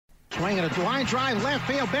Swinging a line drive, left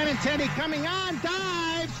field. Benintendi coming on,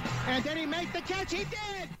 dives, and did he make the catch? He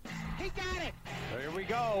did. He got it. Here we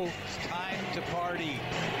go. It's time to party.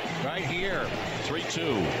 Right here.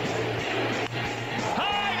 3-2.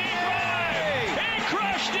 High, he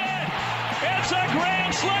crushed it. It's a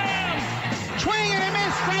grand slam. Swing and a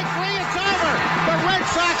miss. Strike three. It's over. The Red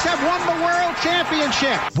Sox have won the World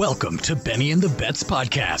Championship. Welcome to Benny and the Bets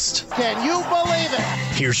podcast. Can you believe it?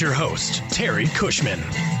 Here's your host, Terry Cushman.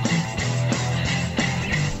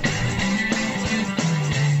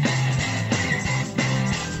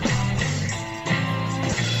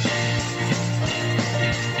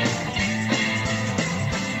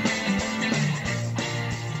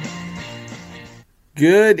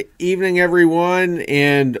 Good evening, everyone,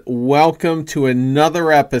 and welcome to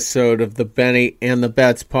another episode of the Benny and the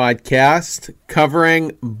Bets podcast,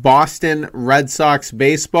 covering Boston Red Sox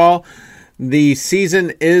baseball. The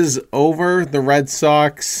season is over. The Red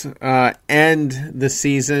Sox end the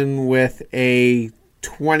season with a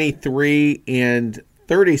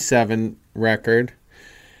 23-37 record.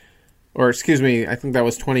 Or, excuse me, I think that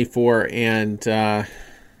was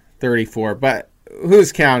 24-34, but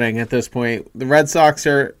who's counting at this point? The Red Sox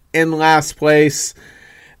are in last place.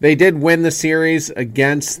 They did win the series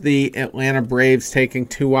against the Atlanta Braves, taking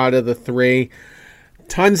 2 out of the 3.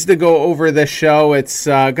 Tons to go over this show. It's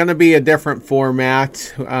going to be a different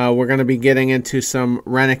format. We're going to be getting into some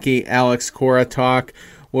Roenicke Alex Cora talk.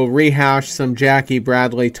 We'll rehash some Jackie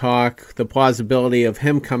Bradley talk, the plausibility of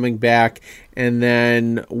him coming back, and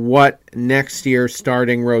then what next year's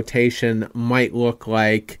starting rotation might look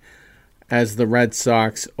like as the Red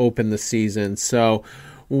Sox open the season. So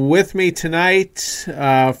with me tonight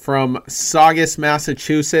from Saugus,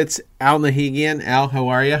 Massachusetts, Al Nahigian. Al, how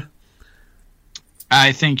are you?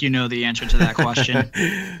 I think you know the answer to that question.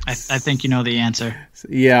 I think you know the answer.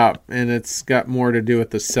 Yeah, and it's got more to do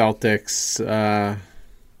with the Celtics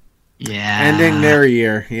ending their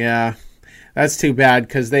year. Yeah, that's too bad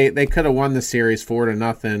because they could have won the series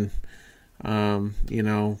 4-0.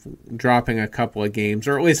 Dropping a couple of games,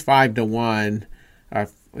 or at least 5-1.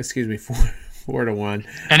 4-1.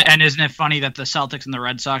 And isn't it funny that the Celtics and the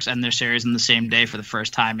Red Sox end their series in the same day for the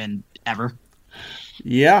first time in ever?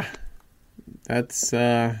 Yeah, that's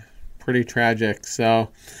pretty tragic. So,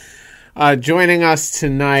 joining us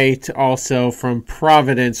tonight, also from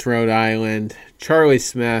Providence, Rhode Island, Charlie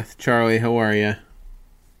Smith. Charlie, how are you?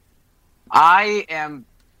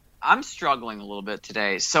 I'm struggling a little bit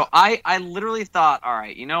today. So I literally thought, all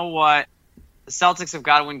right, you know what? The Celtics have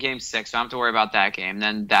got to win Game 6, so I don't have to worry about that game.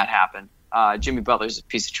 Then that happened. Jimmy Butler's a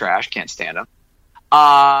piece of trash. Can't stand him.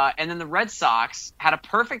 And then the Red Sox had a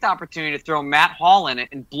perfect opportunity to throw Matt Hall in it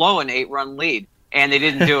and blow an 8-run lead, and they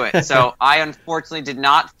didn't do it. So I unfortunately did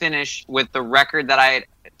not finish with the record that I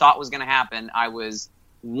thought was going to happen. I was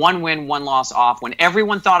 1 win, 1 loss off. When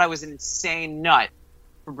everyone thought I was an insane nut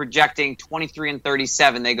for projecting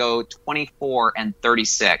 23-37, they go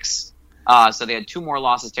 24-36. So they had 2 more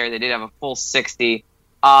losses, Terry. They did have a full 60.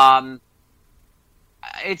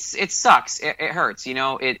 It sucks. It hurts.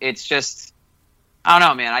 It's just, I don't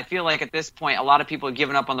know, man. I feel like at this point, a lot of people have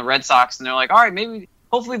given up on the Red Sox, and they're like, all right,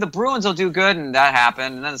 hopefully the Bruins will do good, and that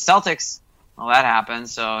happened. And then the Celtics, well, that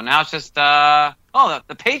happened. So now it's just, the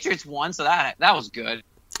Patriots won, so that was good.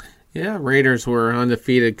 Yeah, Raiders were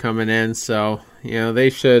undefeated coming in, so they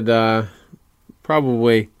should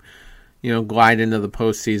probably glide into the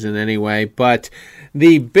postseason anyway. But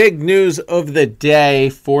the big news of the day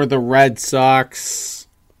for the Red Sox: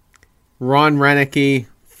 Ron Roenicke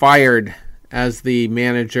fired as the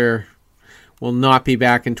manager, will not be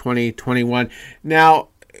back in 2021. Now,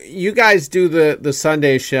 you guys do the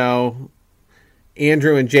Sunday show.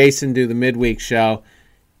 Andrew and Jason do the midweek show.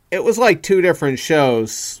 It was like 2 different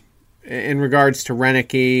shows in regards to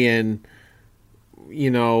Roenicke and,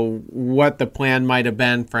 what the plan might have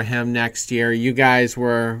been for him next year. You guys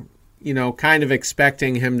were, kind of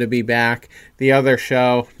expecting him to be back. The other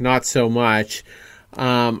show, not so much.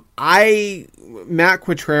 Matt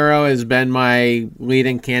Quatrero has been my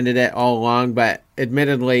leading candidate all along, but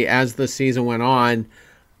admittedly, as the season went on,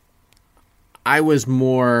 I was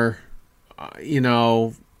more,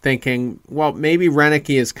 thinking, well, maybe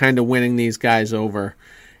Roenicke is kind of winning these guys over.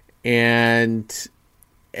 And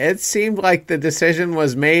it seemed like the decision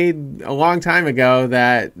was made a long time ago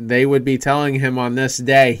that they would be telling him on this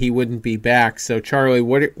day he wouldn't be back. So, Charlie,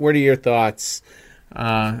 what are your thoughts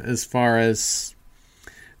as far as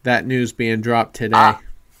that news being dropped today?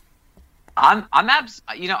 I'm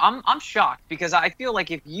shocked because I feel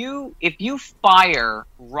like if you fire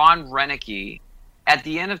Ron Roenicke at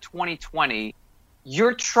the end of 2020,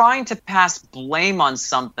 you're trying to pass blame on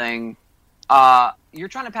something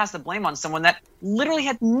pass the blame on someone that literally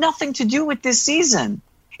had nothing to do with this season.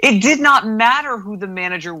 It did not matter who the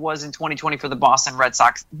manager was in 2020 for the Boston Red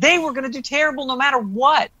Sox. They were going to do terrible no matter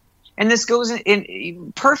what. And this goes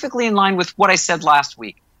in perfectly in line with what I said last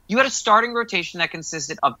week. You had a starting rotation that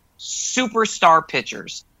consisted of superstar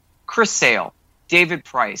pitchers: Chris Sale, David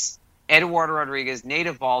Price, Eduardo Rodriguez, Nate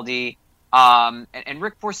Eovaldi, and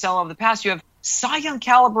Rick Porcello. Of the past, you have Cy Young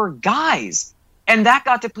caliber guys. And that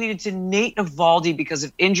got depleted to Nate Eovaldi because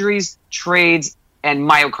of injuries, trades, and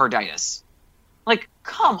myocarditis. Like,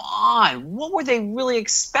 come on. What were they really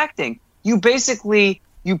expecting? You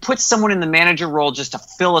put someone in the manager role just to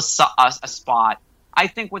fill a spot. I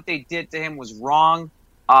think what they did to him was wrong.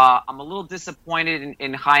 I'm a little disappointed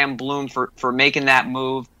in Chaim Bloom for making that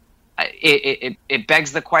move. It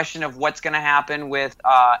begs the question of what's going to happen with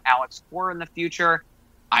Alex Cora in the future.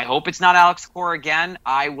 I hope it's not Alex Cora again.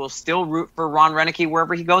 I will still root for Ron Roenicke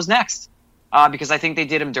wherever he goes next because I think they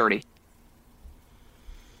did him dirty.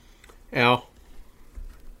 Al?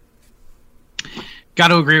 Got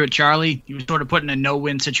to agree with Charlie. He was sort of put in a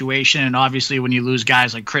no-win situation, and obviously when you lose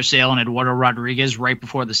guys like Chris Sale and Eduardo Rodriguez right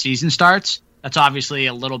before the season starts, that's obviously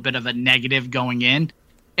a little bit of a negative going in.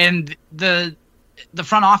 And the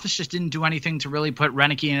front office just didn't do anything to really put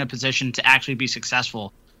Roenicke in a position to actually be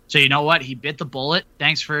successful. So you know what? He bit the bullet.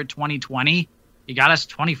 Thanks for 2020. He got us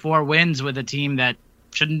 24 wins with a team that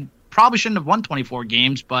probably shouldn't have won 24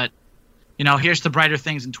 games, but here's the brighter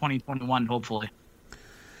things in 2021, hopefully.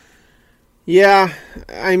 Yeah,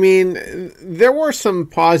 I mean, there were some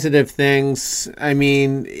positive things. I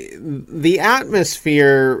mean, the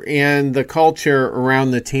atmosphere and the culture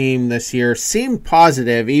around the team this year seemed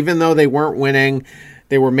positive, even though they weren't winning.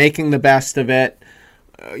 They were making the best of it.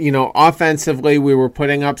 Offensively, we were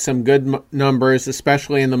putting up some good numbers,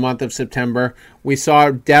 especially in the month of September. We saw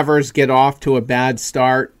Devers get off to a bad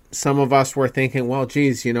start. Some of us were thinking, well,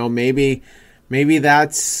 geez, maybe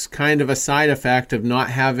that's kind of a side effect of not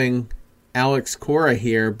having Alex Cora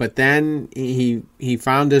here. But then he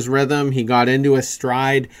found his rhythm. He got into his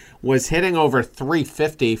stride, was hitting over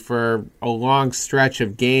 350 for a long stretch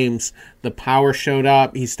of games. The power showed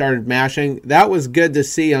up. He started mashing. That was good to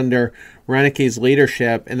see under Roenicke's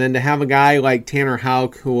leadership. And then to have a guy like Tanner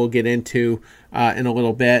Houck, who we'll get into in a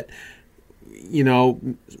little bit,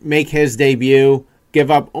 make his debut, give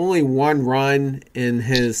up only one run in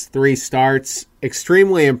his 3 starts.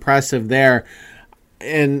 Extremely impressive there.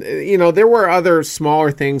 And, there were other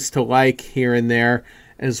smaller things to like here and there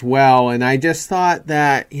as well. And I just thought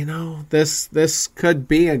that, this could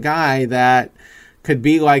be a guy that could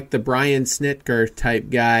be like the Brian Snitker type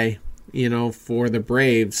guy, for the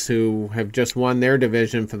Braves, who have just won their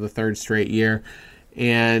division for the 3rd straight year.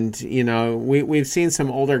 And, we've seen some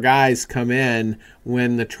older guys come in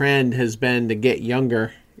when the trend has been to get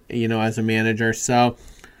younger, as a manager. So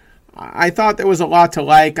I thought there was a lot to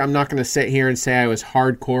like. I'm not going to sit here and say I was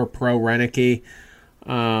hardcore pro Roenicke.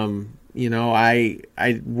 I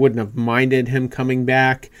wouldn't have minded him coming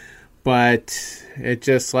back, but it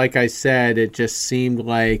just, like I said, it just seemed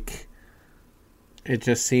like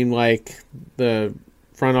the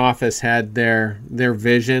front office had their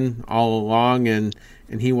vision all along, and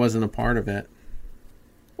he wasn't a part of it.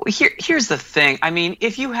 Well, here's the thing. I mean,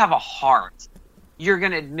 if you have a heart, you're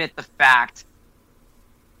going to admit the fact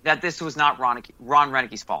that this was not Ron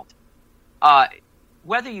Roenicke's fault.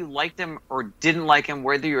 Whether you liked him or didn't like him,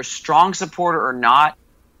 whether you're a strong supporter or not,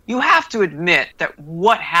 you have to admit that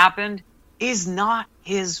what happened is not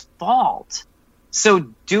his fault. So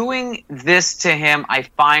doing this to him, I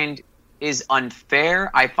find, is unfair.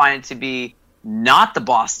 I find it to be not the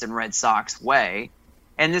Boston Red Sox way.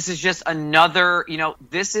 And this is just another,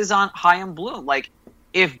 this is on Chaim Bloom. Like,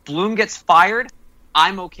 if Bloom gets fired,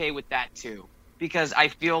 I'm okay with that too. Because I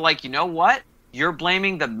feel like, what? You're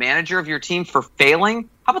blaming the manager of your team for failing?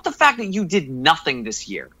 How about the fact that you did nothing this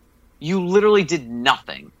year? You literally did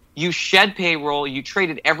nothing. You shed payroll, you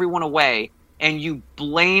traded everyone away, and you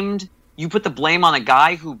put the blame on a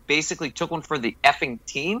guy who basically took one for the effing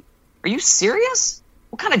team? Are you serious?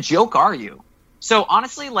 What kind of joke are you? So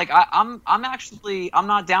honestly, like I'm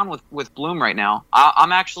not down with Bloom right now.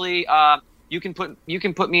 I'm actually you can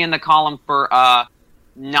put me in the column for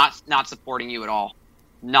not supporting you at all.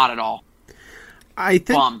 Not at all. I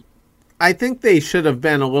think they should have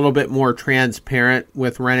been a little bit more transparent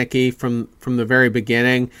with Roenicke from the very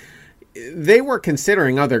beginning. They were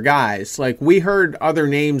considering other guys. Like, we heard other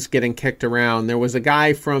names getting kicked around. There was a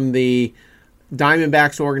guy from the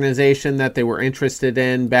Diamondbacks organization that they were interested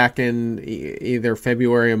in back in either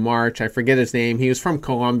February or March. I forget his name. He was from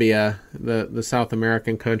Colombia, the South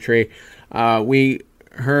American country. We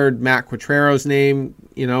heard Matt Quatrero's name,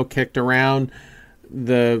 kicked around.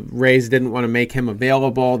 the Rays didn't want to make him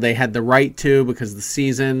available. They had the right to, because the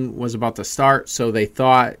season was about to start, so they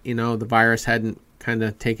thought, the virus hadn't kind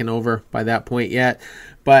of taken over by that point yet.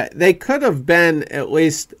 But they could have been at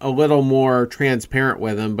least a little more transparent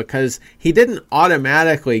with him, because he didn't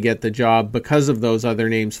automatically get the job because of those other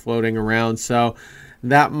names floating around. So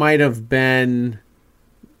that might have been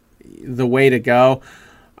the way to go.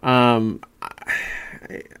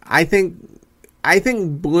 I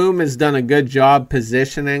think Bloom has done a good job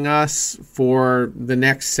positioning us for the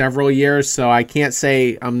next several years, so I can't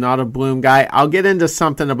say I'm not a Bloom guy. I'll get into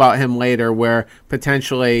something about him later where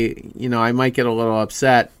potentially, I might get a little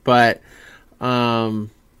upset, but I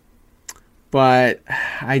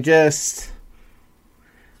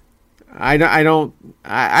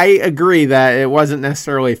agree that it wasn't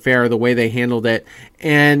necessarily fair the way they handled it.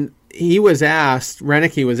 And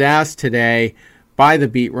Roenicke was asked today by the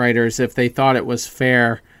beat writers if they thought it was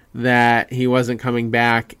fair that he wasn't coming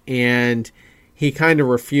back, and he kind of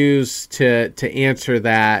refused to answer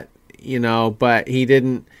that, but he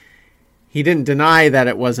didn't deny that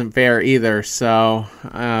it wasn't fair either. So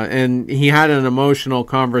and he had an emotional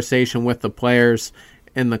conversation with the players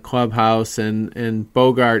in the clubhouse, and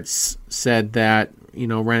Bogaerts said that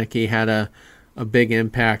Roenicke had a big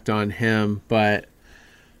impact on him, but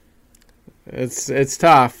it's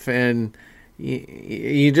tough. And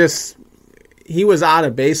he was out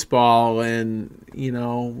of baseball, and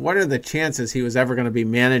what are the chances he was ever going to be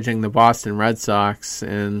managing the Boston Red Sox?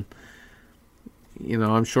 And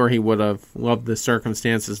I'm sure he would have loved the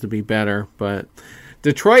circumstances to be better, but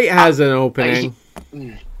Detroit has an opening.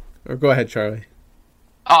 Or go ahead, Charlie.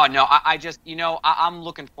 Oh no, I just I'm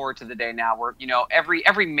looking forward to the day now where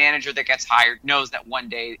every manager that gets hired knows that one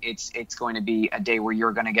day it's going to be a day where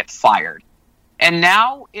you're going to get fired. And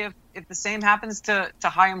now, if the same happens to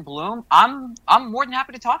Chaim Bloom, I'm more than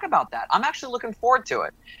happy to talk about that. I'm actually looking forward to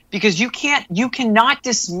it, because you cannot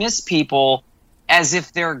dismiss people as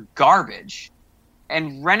if they're garbage.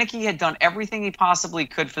 And Roenicke had done everything he possibly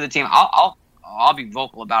could for the team. I'll be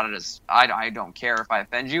vocal about it, as I don't care if I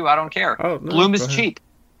offend you. I don't care. Oh, no, Bloom is cheap.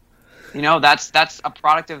 That's a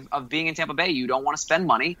product of being in Tampa Bay. You don't want to spend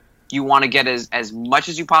money. You want to get as much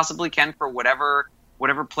as you possibly can for whatever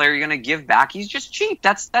player you're going to give back. He's just cheap.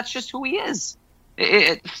 That's just who he is.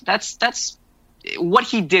 That's what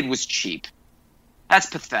he did was cheap. That's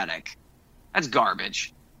pathetic. That's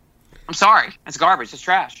garbage. I'm sorry. That's garbage. It's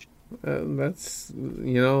trash. That's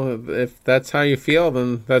if that's how you feel,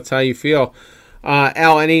 then that's how you feel.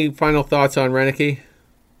 Al, any final thoughts on Roenicke?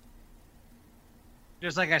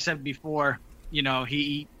 Just like I said before,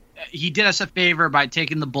 he did us a favor by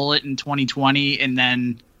taking the bullet in 2020, and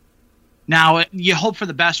then now you hope for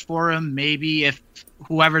the best for him. Maybe if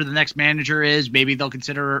whoever the next manager is, maybe they'll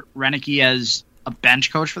consider Roenicke as a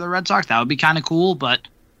bench coach for the Red Sox. That would be kind of cool. But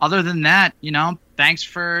other than that, thanks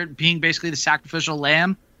for being basically the sacrificial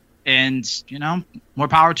lamb, and more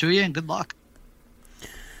power to you and good luck.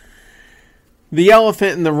 The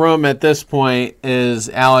elephant in the room at this point is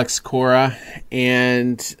Alex Cora,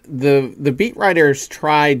 and the beat writers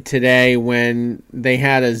tried today when they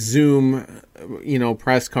had a Zoom,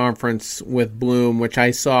 press conference with Bloom, which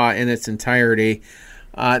I saw in its entirety.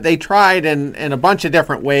 They tried in a bunch of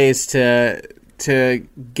different ways to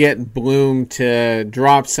get Bloom to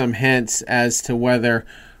drop some hints as to whether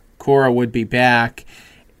Cora would be back,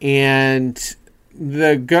 and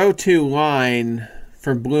the go-to line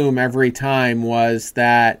for Bloom every time was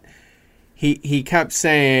that he kept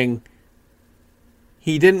saying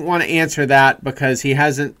he didn't want to answer that because he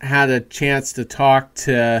hasn't had a chance to talk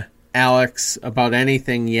to Alex about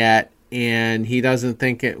anything yet, and he doesn't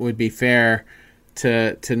think it would be fair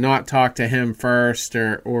to not talk to him first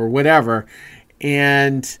or whatever.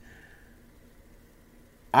 And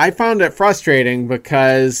I found it frustrating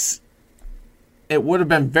because it would have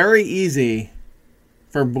been very easy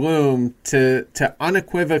for Bloom to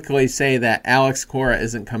unequivocally say that Alex Cora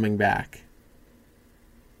isn't coming back.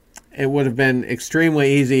 It would have been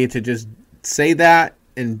extremely easy to just say that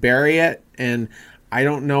and bury it, and I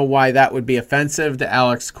don't know why that would be offensive to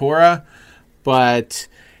Alex Cora, but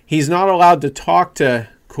he's not allowed to talk to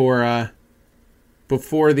Cora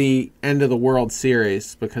before the end of the World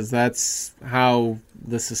Series because that's how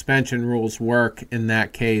the suspension rules work in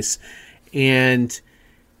that case. And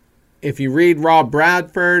if you read Rob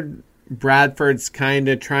Bradford's kind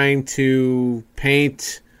of trying to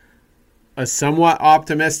paint a somewhat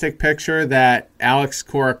optimistic picture that Alex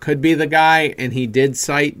Cora could be the guy, and he did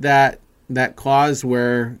cite that clause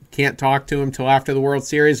where can't talk to him till after the World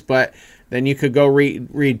Series. But then you could go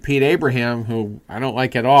read Pete Abraham, who I don't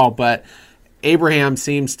like at all, but Abraham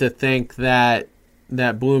seems to think that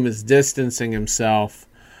that Bloom is distancing himself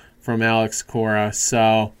from Alex Cora.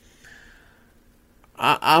 So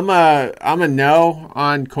I'm a no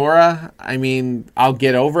on Cora. I mean, I'll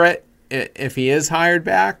get over it if he is hired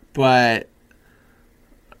back, but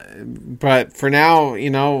for now,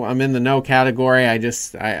 I'm in the no category.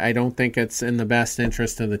 I don't think it's in the best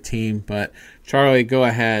interest of the team. But Charlie, go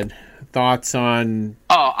ahead. Thoughts on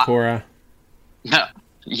Cora?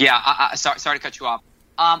 Yeah, sorry to cut you off.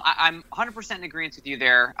 I'm 100% in agreement with you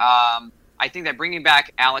there. I think that bringing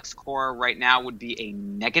back Alex Cora right now would be a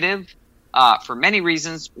negative for many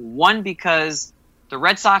reasons. One, because the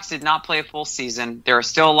Red Sox did not play a full season. There are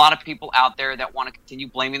still a lot of people out there that want to continue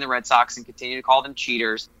blaming the Red Sox and continue to call them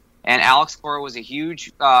cheaters. And Alex Cora was a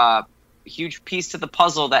huge piece to the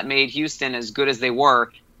puzzle that made Houston as good as they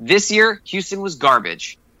were. This year, Houston was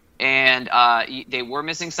garbage. And they were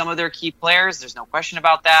missing some of their key players. There's no question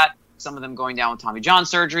about that. Some of them going down with Tommy John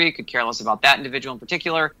surgery. Could care less about that individual in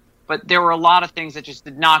particular. But there were a lot of things that just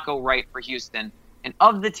did not go right for Houston. And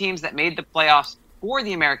of the teams that made the playoffs for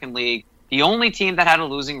the American League, the only team that had a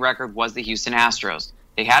losing record was the Houston Astros.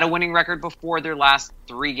 They had a winning record before their last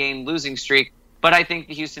 3-game losing streak. But I think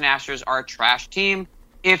the Houston Astros are a trash team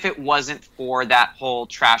if it wasn't for that whole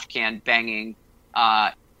trash can banging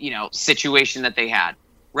situation that they had.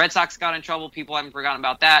 Red Sox got in trouble. People haven't forgotten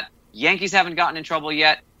about that. Yankees haven't gotten in trouble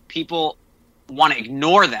yet. People want to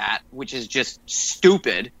ignore that, which is just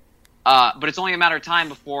stupid. But it's only a matter of time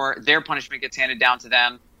before their punishment gets handed down to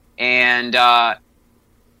them. And, oh,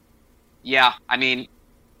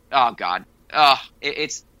 God.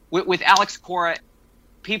 It's with Alex Cora,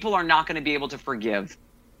 people are not going to be able to forgive.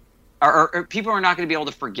 Or people are not going to be able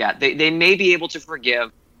to forget. They may be able to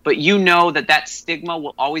forgive, but that stigma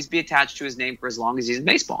will always be attached to his name for as long as he's in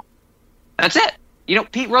baseball. That's it.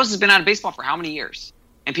 Pete Rose has been out of baseball for how many years?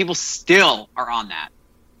 And people still are on that.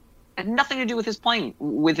 It had nothing to do with his playing,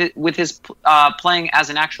 with his playing as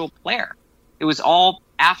an actual player. It was all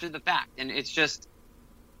after the fact. And it's just,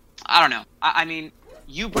 I don't know. I mean,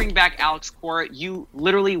 you bring back Alex Cora, you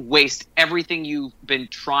literally waste everything you've been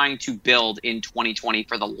trying to build in 2020,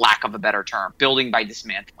 for the lack of a better term, building by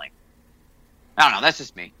dismantling. I don't know. That's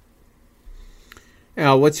just me.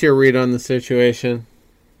 Al, what's your read on the situation?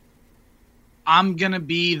 I'm going to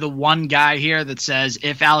be the one guy here that says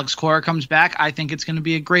if Alex Cora comes back, I think it's going to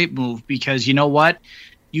be a great move, because you know what?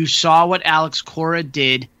 You saw what Alex Cora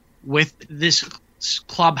did with this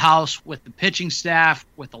clubhouse, with the pitching staff,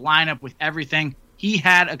 with the lineup, with everything. He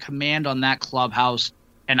had a command on that clubhouse,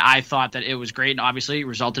 and I thought that it was great, and obviously it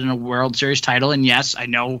resulted in a World Series title. And yes, I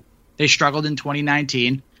know they struggled in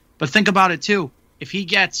 2019, but think about it too. If he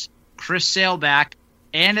gets Chris Sale back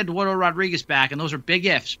and Eduardo Rodriguez back, and those are big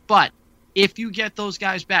ifs, but if you get those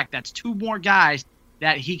guys back, that's 2 more guys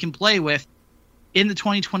that he can play with in the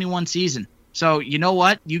 2021 season. So you know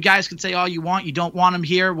what? You guys can say all you want. You don't want him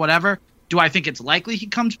here, whatever. Do I think it's likely he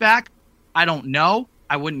comes back? I don't know.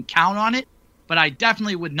 I wouldn't count on it. But I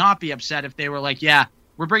definitely would not be upset if they were like, yeah,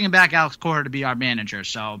 we're bringing back Alex Cora to be our manager.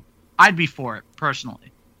 So I'd be for it,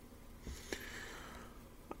 personally.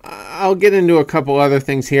 I'll get into a couple other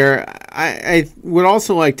things here. I would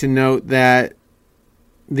also like to note that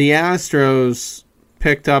the Astros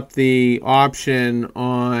picked up the option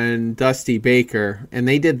on Dusty Baker, and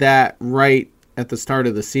they did that right at the start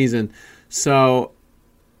of the season. So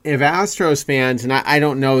if Astros fans, and I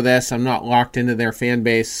don't know this, I'm not locked into their fan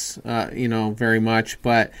base, very much,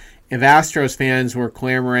 but if Astros fans were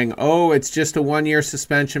clamoring, oh, it's just a 1-year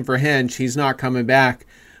suspension for Hinch, he's not coming back.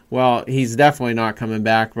 Well, he's definitely not coming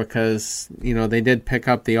back, because, they did pick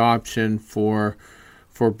up the option for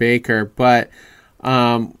Baker. But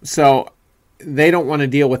so they don't want to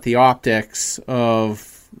deal with the optics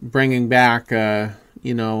of bringing back a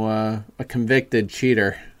convicted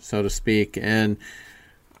cheater, so to speak. And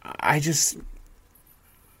I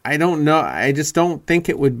don't know. I just don't think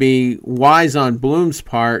it would be wise on Bloom's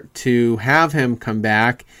part to have him come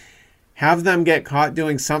back, have them get caught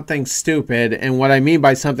doing something stupid. And what I mean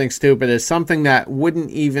by something stupid is something that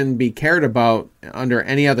wouldn't even be cared about under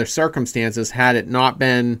any other circumstances had it not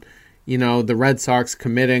been, the Red Sox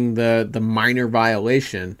committing the minor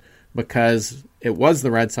violation, because it was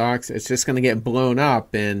the Red Sox. It's just going to get blown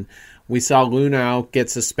up. And we saw Lunau get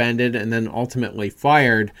suspended and then ultimately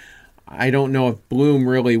fired. I don't know if Bloom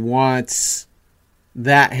really wants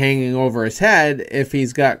that hanging over his head if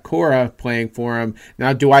he's got Cora playing for him.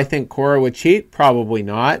 Now, do I think Cora would cheat? Probably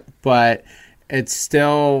not, but it's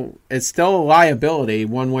still a liability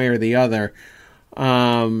one way or the other.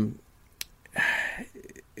 Another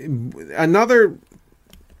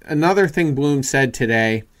thing Bloom said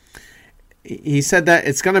today, he said that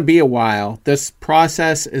it's going to be a while. This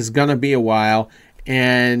process is going to be a while,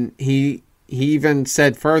 And he even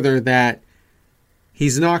said further that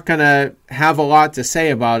he's not going to have a lot to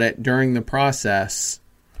say about it during the process.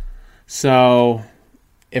 So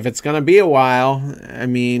if it's going to be a while, I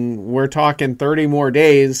mean, we're talking 30 more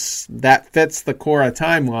days. That fits the Cora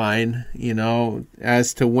timeline,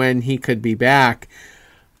 as to when he could be back.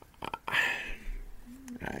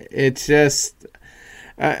 It's just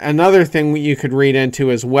another thing you could read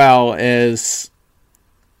into as well is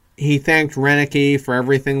he thanked Roenicke for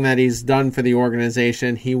everything that he's done for the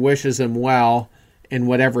organization. He wishes him well in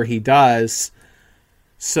whatever he does.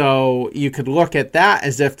 So you could look at that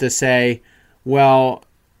as if to say, well,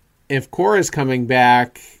 if Cora's coming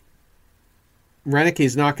back,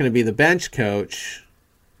 Roenicke's not going to be the bench coach,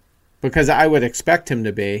 because I would expect him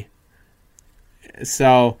to be.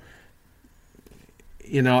 So,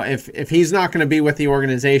 if he's not going to be with the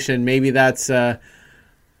organization, maybe that's a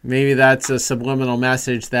subliminal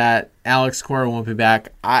message that Alex Cora won't be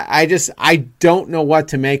back. I don't know what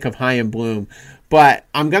to make of Chaim Bloom, but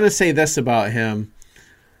I'm going to say this about him.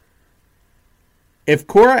 If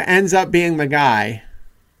Cora ends up being the guy,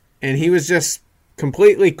 and he was just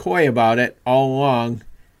completely coy about it all along,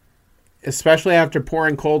 especially after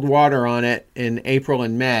pouring cold water on it in April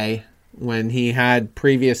and May when he had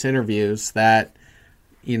previous interviews that,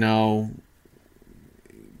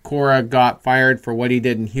 Cora got fired for what he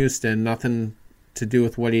did in Houston, nothing to do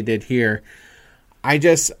with what he did here. I'm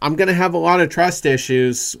going to have a lot of trust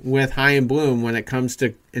issues with Chaim Bloom when it comes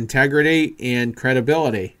to integrity and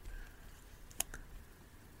credibility.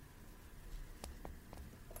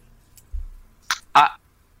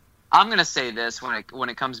 I'm going to say this when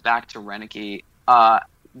it comes back to Roenicke.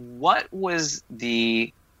 What was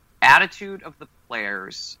the attitude of the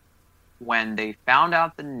players when they found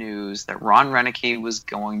out the news that Ron Roenicke was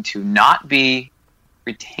going to not be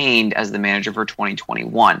retained as the manager for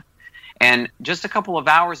 2021? And just a couple of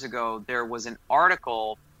hours ago, there was an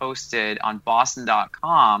article posted on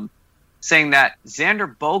Boston.com saying that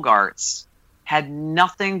Xander Bogaerts had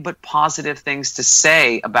nothing but positive things to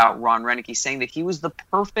say about Ron Roenicke, saying that he was the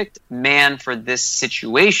perfect man for this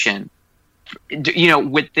situation,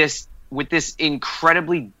 with this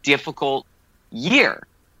incredibly difficult year.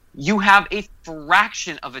 You have a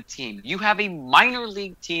fraction of a team. You have a minor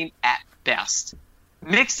league team at best,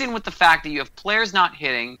 mixed in with the fact that you have players not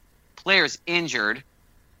hitting, players injured,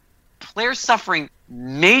 players suffering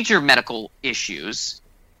major medical issues,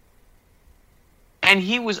 and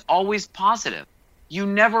he was always positive. You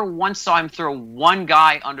never once saw him throw one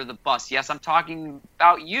guy under the bus. Yes, I'm talking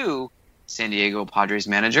about you, San Diego Padres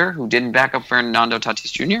manager, who didn't back up Fernando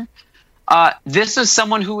Tatis Jr. This is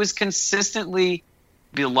someone who is consistently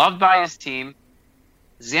beloved by his team.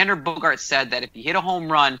 Xander Bogaerts said that if he hit a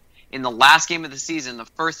home run in the last game of the season, the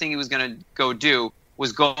first thing he was going to go do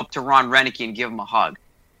was go up to Ron Roenicke and give him a hug.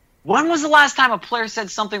 When was the last time a player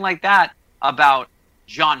said something like that about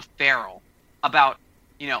John Farrell? About,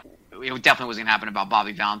 it definitely wasn't going to happen about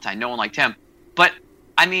Bobby Valentine. No one liked him. But,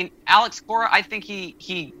 Alex Cora, I think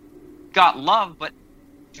he got love, but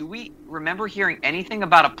do we remember hearing anything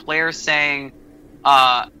about a player saying,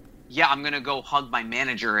 yeah, I'm going to go hug my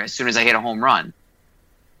manager as soon as I hit a home run?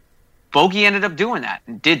 Bogey ended up doing that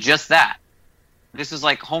and did just that. This is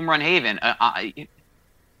like home run haven. The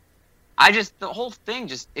whole thing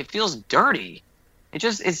it feels dirty.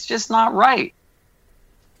 It's just not right.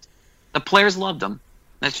 The players loved him.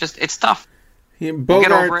 It's tough. Yeah, we'll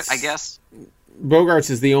get over it, I guess. Bogaerts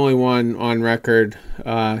is the only one on record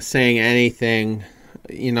saying anything.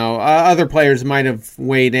 Other players might have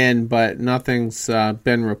weighed in, but nothing's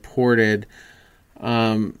been reported.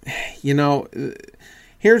 Here's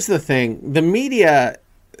the thing. The media,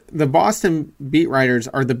 the Boston beat writers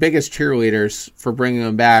are the biggest cheerleaders for bringing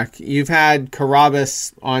him back. You've had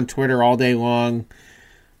Carabas on Twitter all day long,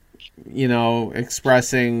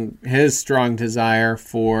 expressing his strong desire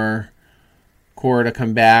for Cora to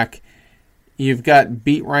come back. You've got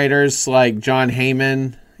beat writers like John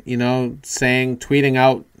Heyman, tweeting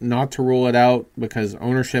out not to rule it out because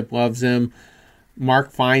ownership loves him.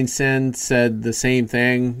 Mark Feinstein said the same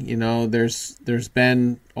thing. There's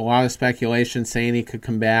been a lot of speculation saying he could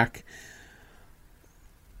come back.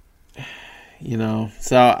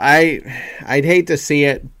 So I'd hate to see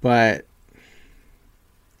it, but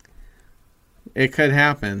it could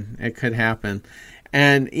happen. It could happen.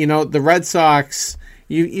 And, the Red Sox,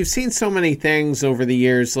 you've seen so many things over the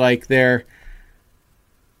years, like they're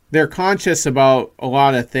conscious about a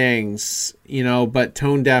lot of things, but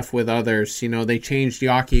tone deaf with others. They changed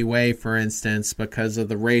Yawkey Way, for instance, because of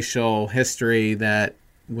the racial history that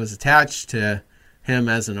was attached to him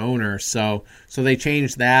as an owner. So they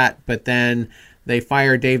changed that, but then they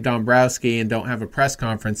fire Dave Dombrowski and don't have a press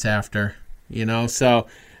conference after, so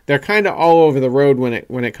they're kind of all over the road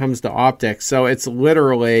when it comes to optics. So it's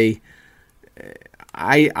literally,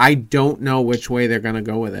 I don't know which way they're going to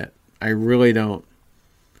go with it. I really don't.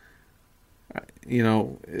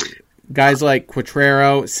 Guys like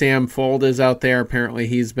Quatrero, Sam Fold is out there. Apparently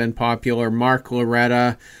he's been popular. Mark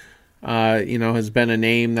Loretta, has been a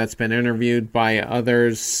name that's been interviewed by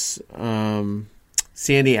others.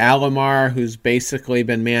 Sandy Alomar, who's basically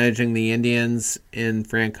been managing the Indians in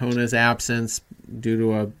Francona's absence due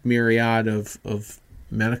to a myriad of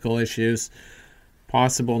medical issues.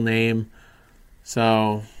 Possible name.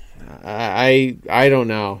 So I don't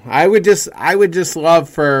know. I would just love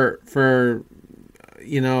for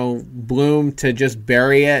Bloom to just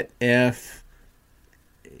bury it if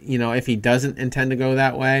he doesn't intend to go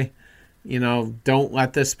that way. Don't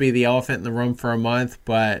let this be the elephant in the room for a month,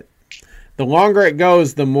 but the longer it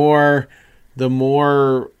goes, the more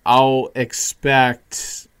I'll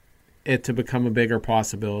expect it to become a bigger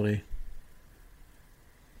possibility.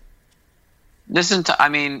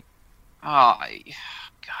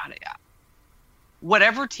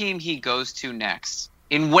 Whatever team he goes to next,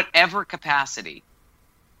 in whatever capacity,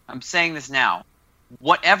 I'm saying this now,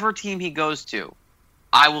 whatever team he goes to,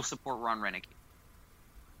 I will support Ron Roenicke.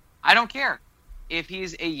 I don't care. If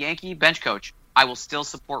he's a Yankee bench coach, I will still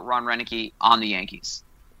support Ron Roenicke on the Yankees.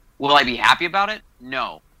 Will I be happy about it?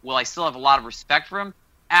 No. Will I still have a lot of respect for him?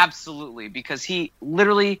 Absolutely, because he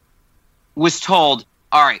literally was told,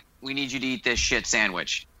 all right, we need you to eat this shit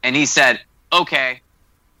sandwich. And he said, okay.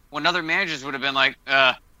 When other managers would have been like,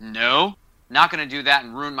 no, not going to do that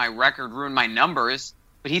and ruin my record, ruin my numbers.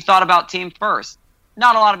 But he thought about team first.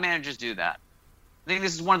 Not a lot of managers do that. I think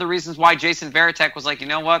this is one of the reasons why Jason Varitek was like, you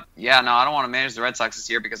know what? Yeah, no, I don't want to manage the Red Sox this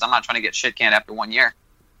year because I'm not trying to get shit canned after 1 year.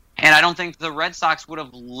 And I don't think the Red Sox would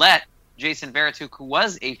have let Jason Varitek, who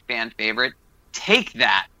was a fan favorite, take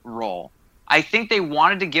that role. I think they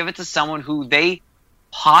wanted to give it to someone who they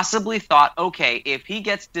possibly thought, okay, if he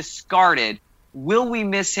gets discarded, will we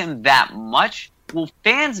miss him that much? Will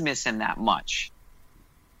fans miss him that much?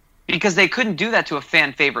 Because they couldn't do that to a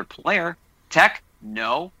fan favorite player. Tech,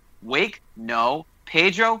 no. Wake, no.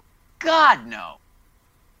 Pedro, God, no.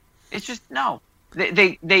 It's just no.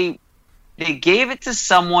 They gave it to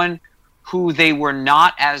someone who they were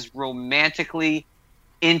not as romantically,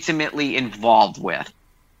 intimately involved with.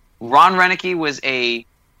 Ron Roenicke was a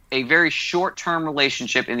very short-term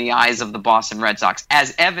relationship in the eyes of the Boston Red Sox,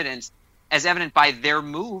 as evident by their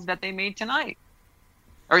move that they made tonight.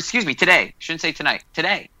 Or excuse me, today. Shouldn't say tonight.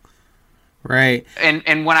 Today. Right.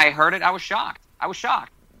 And when I heard it, I was shocked.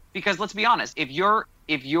 Because let's be honest, if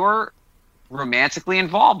you're romantically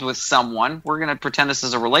involved with someone, we're going to pretend this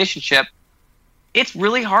is a relationship, it's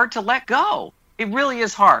really hard to let go. It really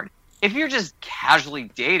is hard. If you're just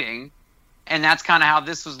casually dating, and that's kind of how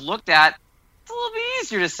this was looked at, it's a little bit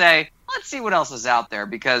easier to say, let's see what else is out there,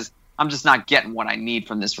 because I'm just not getting what I need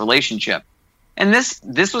from this relationship. And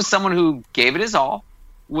this was someone who gave it his all,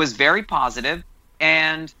 was very positive,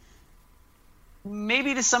 and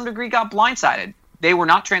maybe to some degree got blindsided. They were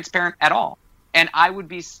not transparent at all. And I'd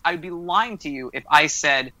be lying to you if I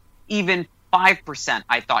said even 5%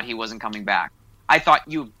 I thought he wasn't coming back. I thought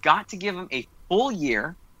you've got to give him a full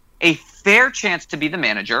year, a fair chance to be the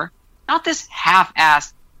manager, not this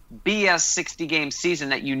half-assed BS 60-game season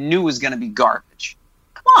that you knew was going to be garbage.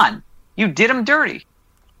 Come on. You did him dirty.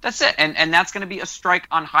 That's it. And that's going to be a strike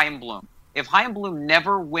on Chaim Bloom. If Chaim Bloom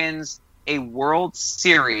never wins a World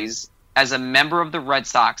Series as a member of the Red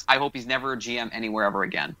Sox, I hope he's never a GM anywhere ever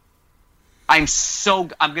again. I'm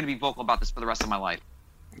going to be vocal about this for the rest of my life.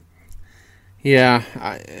 Yeah,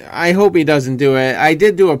 I hope he doesn't do it. I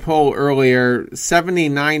did do a poll earlier.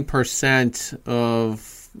 79%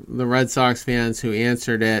 of the Red Sox fans who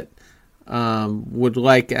answered it would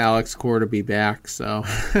like Alex Cora to be back. So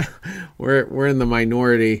we're in the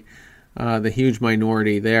minority, the huge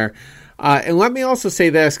minority there. And let me also say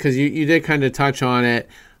this, because you did kind of touch on it.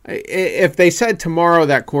 If they said tomorrow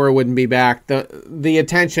that Cora wouldn't be back, the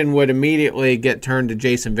attention would immediately get turned to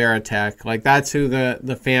Jason Varitek. Like, that's who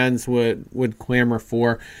the fans would clamor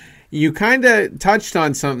for. You kind of touched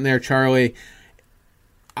on something there, Charlie.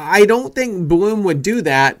 I don't think Bloom would do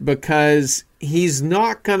that because he's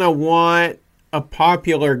not going to want a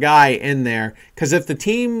popular guy in there. Because if the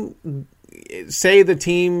team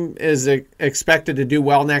is expected to do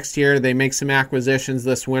well next year, they make some acquisitions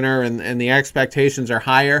this winter, and the expectations are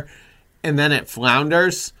higher, and then it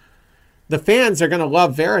flounders, the fans are going to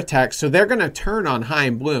love Varitek, so they're going to turn on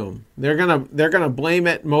Chaim Bloom. They're going to blame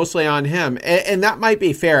it mostly on him, and that might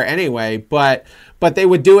be fair anyway, but they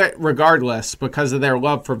would do it regardless because of their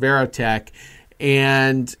love for Varitek.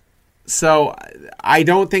 And so I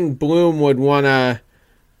don't think Bloom would want to,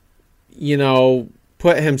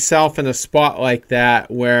 put himself in a spot like that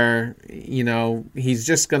where, he's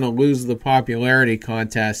just going to lose the popularity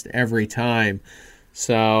contest every time.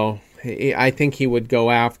 So I think he would go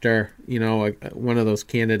after, one of those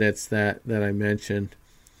candidates that I mentioned.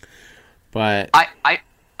 But I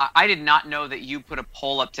did not know that you put a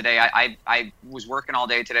poll up today. I was working all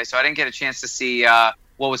day today, so I didn't get a chance to see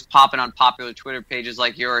what was popping on popular Twitter pages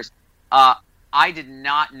like yours. I did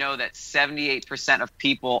not know that 78% of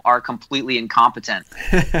people are completely incompetent.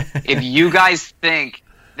 If you guys think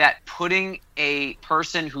that putting a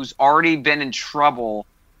person who's already been in trouble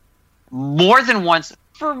more than once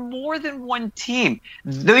for more than one team,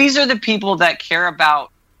 these are the people that care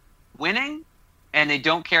about winning and they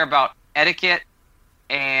don't care about etiquette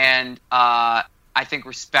and I think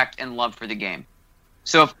respect and love for the game.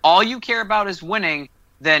 So if all you care about is winning,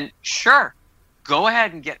 then sure, go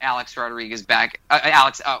ahead and get Alex Rodriguez back.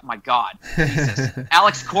 Oh my God, Jesus.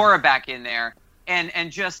 Alex Cora back in there,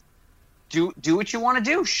 and just do what you want to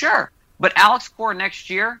do. Sure, but Alex Cora next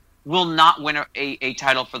year will not win a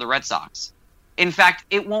title for the Red Sox. In fact,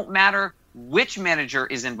 it won't matter which manager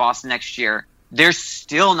is in Boston next year. They're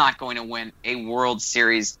still not going to win a World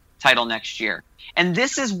Series title next year. And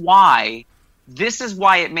this is why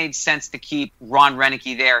it made sense to keep Ron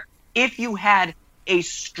Roenicke there. If you had a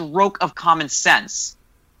stroke of common sense,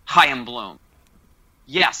 Chaim Bloom.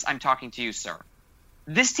 Yes, I'm talking to you, sir.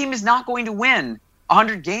 This team is not going to win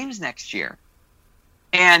 100 games next year.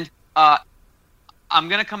 And I'm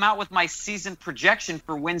going to come out with my season projection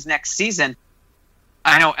for wins next season.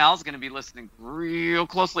 I know Al's going to be listening real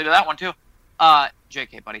closely to that one, too.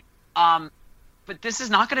 JK, buddy. But this is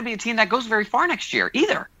not going to be a team that goes very far next year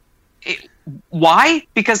either. Why?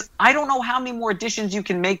 Because I don't know how many more additions you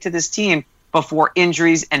can make to this team before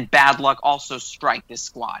injuries and bad luck also strike this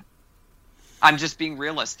squad. I'm just being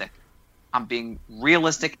realistic. I'm being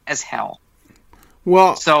realistic as hell.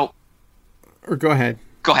 Well, or go ahead.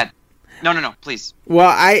 Go ahead. No, please.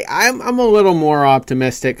 Well, I'm a little more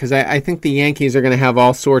optimistic because I think the Yankees are going to have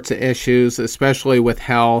all sorts of issues, especially with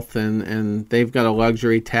health, and they've got a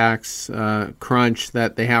luxury tax crunch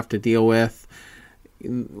that they have to deal with.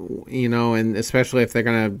 And especially if they're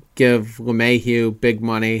going to give LeMahieu big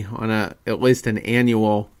money on at least an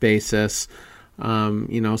annual basis,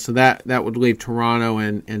 so that would leave Toronto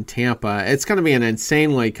and Tampa. It's going to be an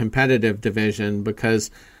insanely competitive division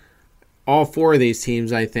because all four of these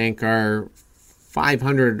teams, I think, are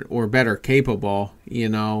 500 or better capable,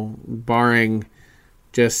 barring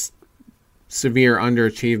just severe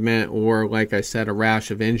underachievement or, like I said, a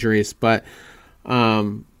rash of injuries. But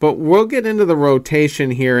we'll get into the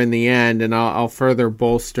rotation here in the end, and I'll further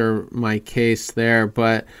bolster my case there.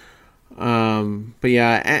 But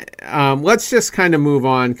yeah, let's just kind of move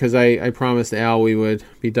on because I promised Al we would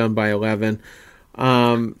be done by 11.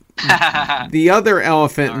 The other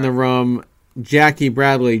elephant in the room, Jackie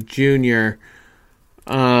Bradley Jr.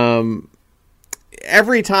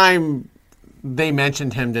 Every time they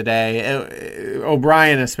mentioned him today,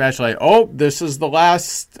 O'Brien especially, this is the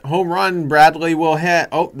last home run Bradley will hit.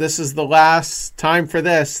 This is the last time for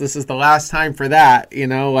this. This is the last time for that.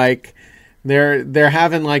 Like they're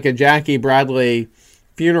having like a Jackie Bradley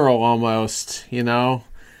funeral almost,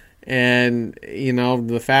 and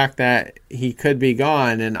the fact that he could be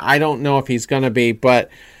gone, and I don't know if he's going to be.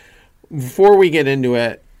 But before we get into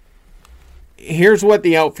it, here's what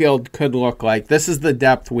the outfield could look like. This is the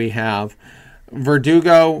depth we have.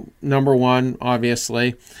 Verdugo, number one,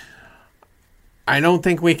 obviously. I don't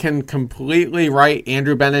think we can completely write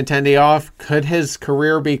Andrew Benintendi off. Could his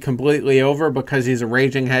career be completely over because he's a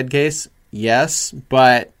raging head case? Yes,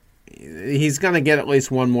 but he's going to get at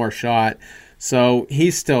least one more shot. So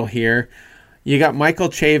he's still here. You got Michael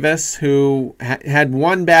Chavis, who had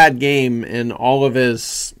one bad game in all of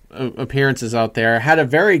his appearances out there. Had a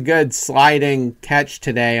very good sliding catch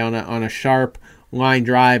today on a sharp line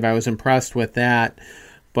drive. I was impressed with that.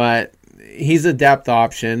 But he's a depth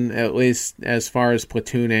option, at least as far as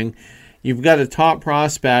platooning. You've got a top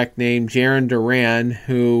prospect named Jarren Duran,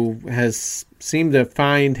 who has seemed to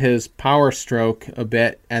find his power stroke a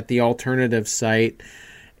bit at the alternative site.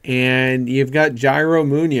 And you've got Jairo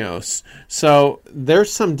Munoz. So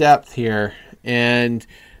there's some depth here. And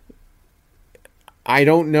I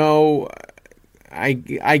don't know. I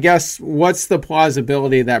guess what's the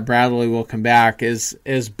plausibility that Bradley will come back? Is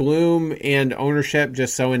Bloom and ownership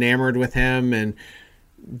just so enamored with him and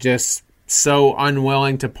just so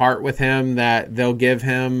unwilling to part with him that they'll give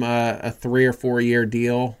him a 3 or 4 year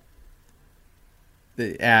deal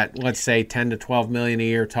at, let's say, $10 to $12 million a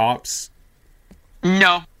year tops?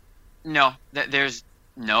 No, No, there's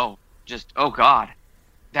no, just, oh God.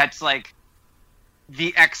 That's like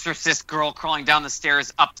the Exorcist girl crawling down the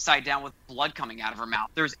stairs upside down with blood coming out of her mouth.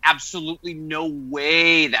 There's absolutely no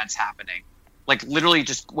way that's happening. Like, literally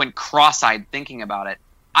just went cross-eyed thinking about it.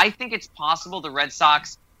 I think it's possible the Red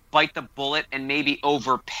Sox bite the bullet and maybe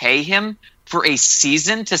overpay him for a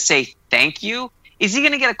season to say thank you. Is he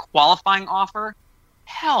going to get a qualifying offer?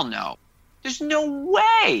 Hell no. There's no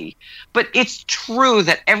way. But it's true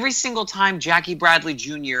that every single time Jackie Bradley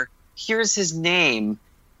Jr. hears his name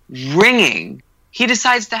ringing, he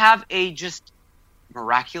decides to have a just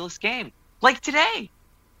miraculous game. Like today.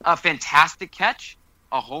 A fantastic catch,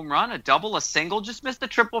 a home run, a double, a single, just missed a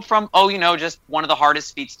triple from, just one of the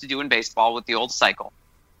hardest feats to do in baseball with the old cycle.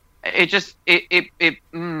 Jason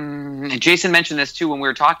mentioned this too when we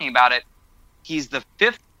were talking about it. He's the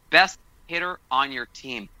 5th best hitter on your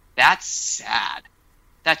team. That's sad.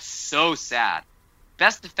 That's so sad.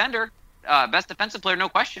 Best defender, best defensive player, no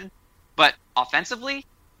question. But offensively,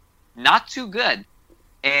 not too good.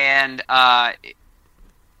 And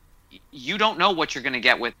you don't know what you're going to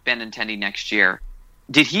get with Benintendi next year.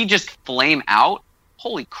 Did he just flame out?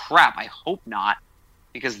 Holy crap, I hope not.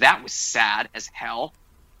 Because that was sad as hell.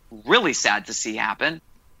 Really sad to see happen.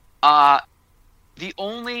 The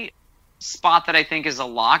only spot that I think is a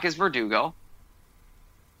lock is Verdugo.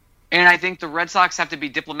 And I think the Red Sox have to be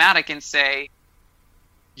diplomatic and say,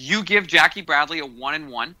 you give Jackie Bradley a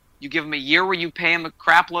 1-1. You give him a year where you pay him a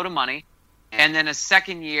crap load of money. And then a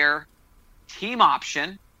second year team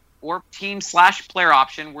option or team/player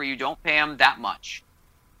option where you don't pay him that much.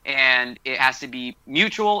 And it has to be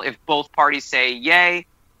mutual. If both parties say yay,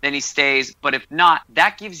 then he stays. But if not,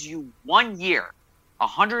 that gives you 1 year,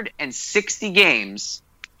 162 games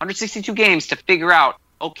to figure out,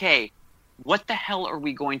 okay, what the hell are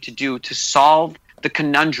we going to do to solve the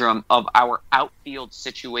conundrum of our outfield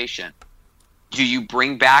situation? Do you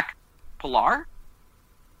bring back Pilar?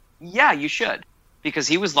 Yeah, you should, because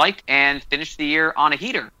he was liked and finished the year on a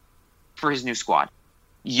heater for his new squad.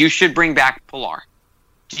 You should bring back Pilar.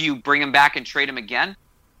 Do you bring him back and trade him again?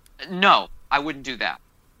 No, I wouldn't do that.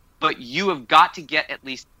 But you have got to get at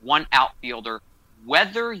least one outfielder,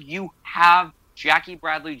 whether you have Jackie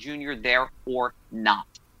Bradley Jr. there or not.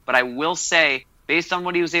 But I will say, based on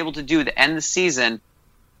what he was able to do to end the season,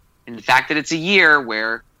 and the fact that it's a year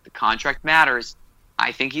where the contract matters,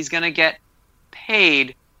 I think he's going to get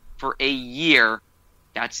paid for a year.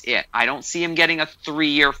 That's it. I don't see him getting a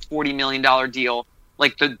 3-year, $40 million deal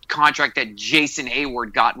like the contract that Jason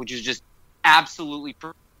Hayward got, which is just absolutely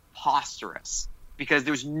preposterous because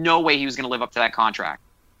there's no way he was going to live up to that contract.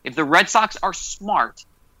 If the Red Sox are smart,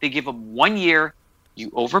 they give him 1 year,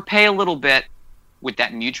 you overpay a little bit with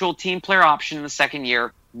that mutual team player option in the second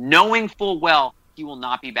year, knowing full well he will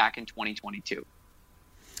not be back in 2022.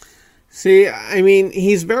 See, I mean,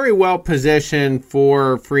 he's very well positioned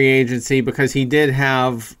for free agency because he did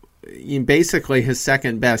have basically his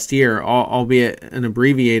second best year, albeit an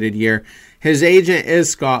abbreviated year. His agent is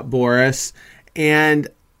Scott Boras, and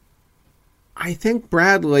I think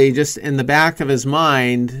Bradley, just in the back of his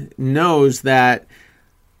mind, knows that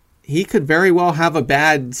he could very well have a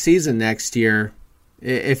bad season next year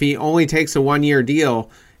if he only takes a 1-year deal,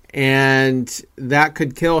 and that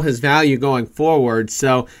could kill his value going forward.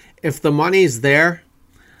 So if the money's there,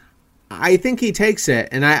 I think he takes it.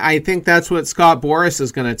 And I think that's what Scott Boras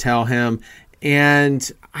is going to tell him.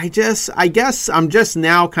 And I guess I'm just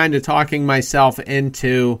now kind of talking myself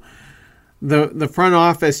into the front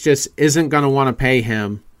office just isn't going to want to pay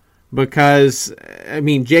him because, I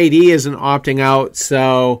mean, JD isn't opting out.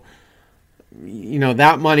 So,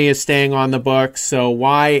 that money is staying on the books. So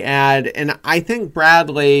why add? And I think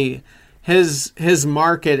Bradley, his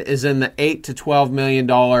market is in the $8 to $12 million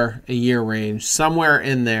a year range, somewhere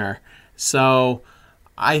in there. So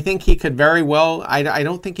I think he could very well, I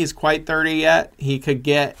don't think he's quite 30 yet. He could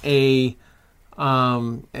get at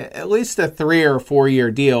least a 3 or 4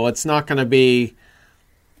 year deal. It's not going to be,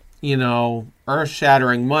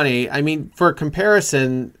 earth-shattering money. I mean, for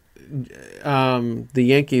comparison, the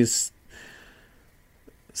Yankees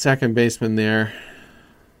second baseman there,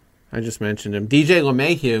 I just mentioned him, DJ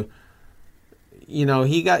LeMahieu,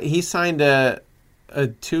 he signed a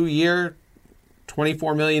 2-year,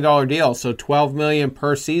 $24 million deal, so $12 million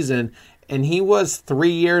per season, and he was 3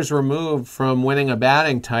 years removed from winning a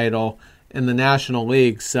batting title in the National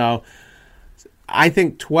League. So I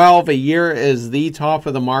think 12 a year is the top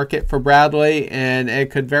of the market for Bradley, and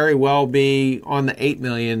it could very well be on the $8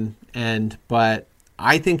 million end, but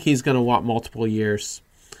I think he's going to want multiple years.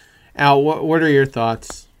 Al, what are your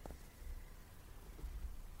thoughts?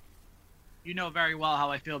 You know very well how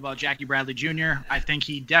I feel about Jackie Bradley Jr. I think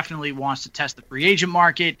he definitely wants to test the free agent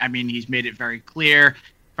market. I mean, he's made it very clear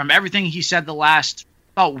from everything he said the last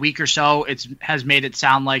about week or so. It has made it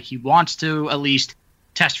sound like he wants to at least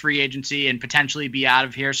test free agency and potentially be out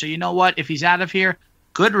of here. So you know what? If he's out of here,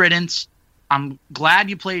 good riddance. I'm glad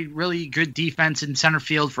you played really good defense in center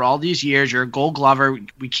field for all these years. You're a Gold Glover.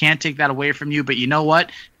 We can't take that away from you. But you know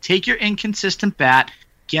what? Take your inconsistent bat,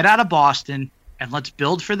 get out of Boston, and let's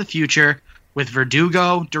build for the future with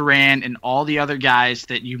Verdugo, Duran, and all the other guys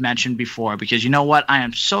that you mentioned before. Because you know what? I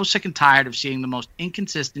am so sick and tired of seeing the most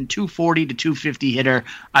inconsistent 240 to 250 hitter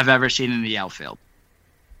I've ever seen in the outfield.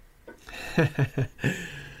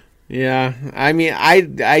 Yeah, I mean,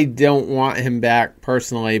 I don't want him back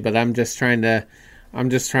personally, but I'm just trying to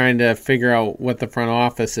figure out what the front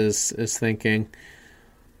office is thinking.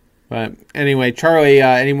 But anyway, Charlie,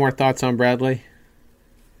 any more thoughts on Bradley?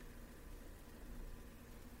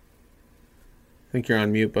 I think you're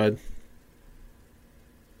on mute, bud.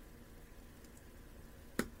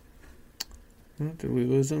 Oh, did we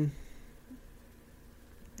lose him?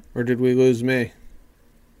 Or did we lose me?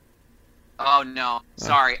 Oh, no.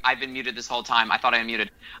 Sorry. I've been muted this whole time. I thought I unmuted.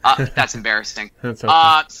 That's embarrassing. That's okay.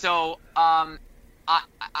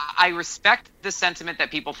 I respect the sentiment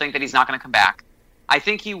that people think that he's not going to come back. I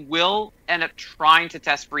think he will end up trying to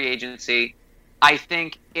test free agency. I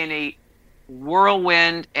think in a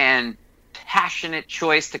whirlwind and passionate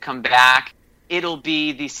choice to come back, it'll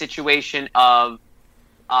be the situation of,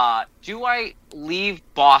 do I leave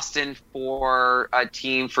Boston for a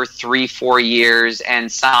team for 3-4 years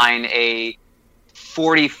and sign a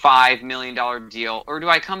 $45 million deal? Or do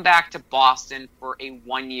I come back to Boston for a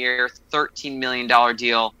 1-year, $13 million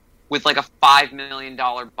deal with like a $5 million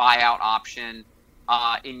buyout option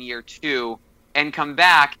in year 2 and come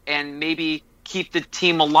back and maybe keep the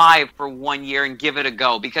team alive for 1 year and give it a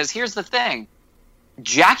go? Because here's the thing.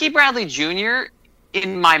 Jackie Bradley Jr.,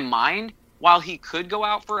 in my mind, while he could go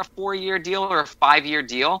out for a 4-year deal or a 5-year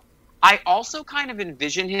deal, I also kind of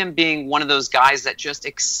envision him being one of those guys that just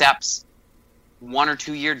accepts 1 or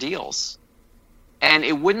 2 year deals. And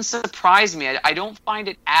it wouldn't surprise me. I don't find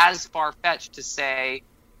it as far-fetched to say,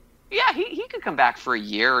 yeah, he could come back for a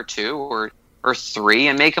year or 2 or 3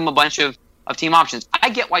 and make him a bunch of team options. I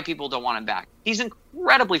get why people don't want him back. He's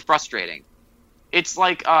incredibly frustrating. It's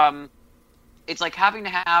like having to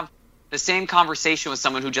have the same conversation with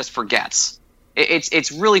someone who just forgets.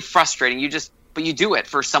 It's really frustrating. But you do it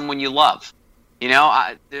for someone you love. You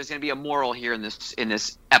know, there's going to be a moral here in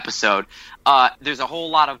this episode. There's a whole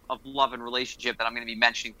lot of love and relationship that I'm going to be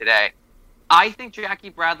mentioning today. I think Jackie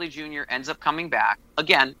Bradley Jr. ends up coming back.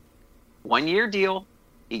 Again, 1-year deal.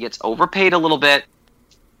 He gets overpaid a little bit.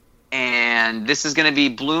 And this is going to be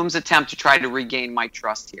Bloom's attempt to try to regain my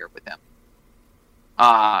trust here with him.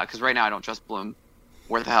 Because right now I don't trust Bloom.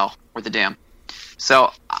 Where the hell? Where the damn?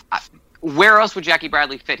 So where else would Jackie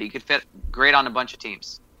Bradley fit? He could fit great on a bunch of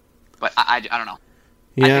teams. But I don't know.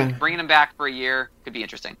 Yeah. I think bringing him back for a year could be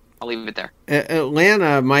interesting. I'll leave it there.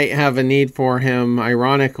 Atlanta might have a need for him,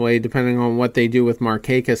 ironically, depending on what they do with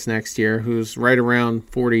Markakis next year, who's right around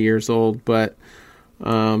 40 years old. But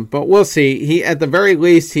we'll see. He, at the very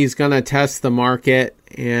least, he's going to test the market,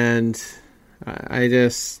 and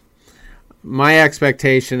my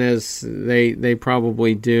expectation is they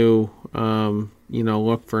probably do,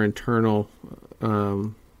 look for internal,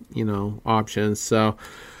 options. So,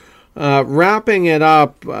 wrapping it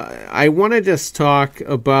up, I want to just talk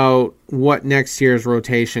about what next year's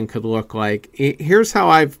rotation could look like. Here's how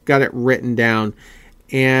I've got it written down.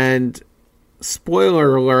 And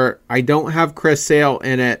spoiler alert, I don't have Chris Sale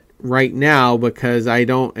in it right now because I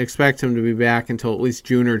don't expect him to be back until at least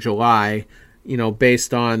June or July,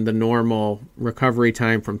 based on the normal recovery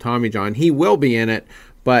time from Tommy John. He will be in it,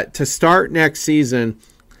 but to start next season,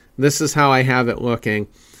 this is how I have it looking.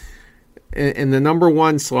 In the number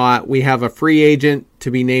 1 slot, we have a free agent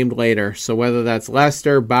to be named later. So whether that's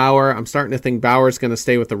Lester, Bauer, I'm starting to think Bauer's going to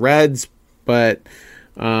stay with the Reds, but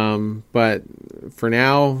for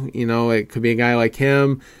now, it could be a guy like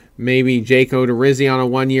him. Maybe Jake Odorizzi on a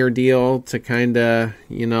 1-year deal to kind of,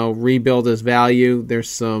 rebuild his value. There's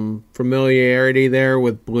some familiarity there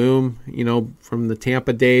with Bloom, from the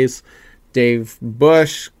Tampa days. Dave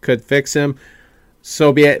Bush could fix him.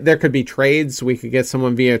 So be it. There could be trades. We could get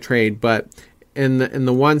someone via trade. But in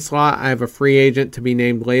the 1 slot, I have a free agent to be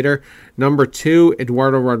named later. Number 2,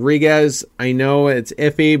 Eduardo Rodriguez. I know it's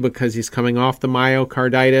iffy because he's coming off the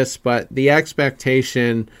myocarditis, but the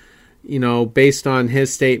expectation, based on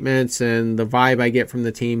his statements and the vibe I get from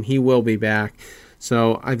the team, he will be back.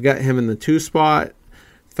 So I've got him in the 2 spot.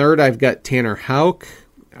 3rd, I've got Tanner Houck.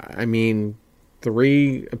 I mean,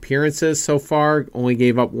 3 appearances so far. Only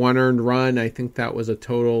gave up 1 earned run. I think that was a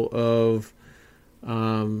total of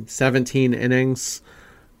 17 innings.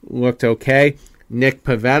 Looked okay. Nick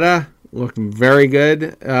Pivetta looked very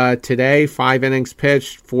good today. 5 innings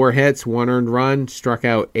pitched, 4 hits, 1 earned run, struck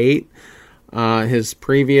out 8. His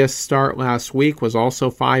previous start last week was also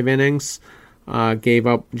 5 innings. Gave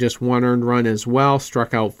up just 1 earned run as well,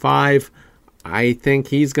 struck out 5. I think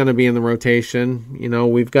he's going to be in the rotation.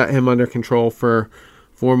 We've got him under control for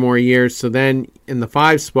 4 more years. So then in the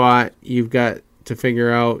 5 spot, you've got to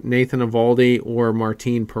figure out Nathan Eovaldi or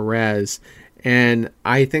Martin Perez. And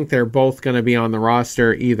I think they're both going to be on the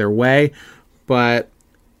roster either way. But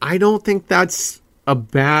I don't think that's a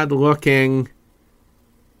bad-looking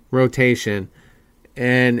rotation.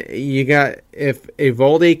 And if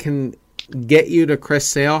Eovaldi can get you to Chris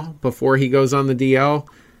Sale before he goes on the DL,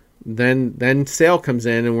 then Sale comes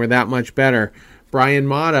in and we're that much better. Brian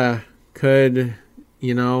Mata could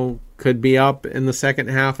be up in the second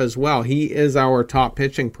half as well. He is our top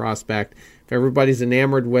pitching prospect. If everybody's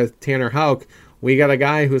enamored with Tanner Houck, we got a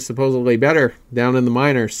guy who's supposedly better down in the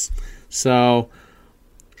minors. So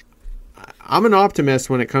I'm an optimist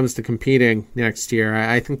when it comes to competing next year.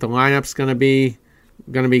 I think the lineup's going to be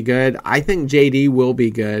good. I think JD will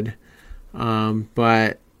be good,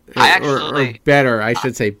 but or better. I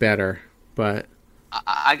should say better. But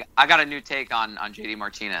I got a new take on JD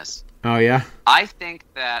Martinez. Oh yeah. I think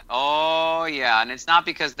that. Oh yeah, and it's not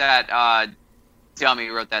because that dummy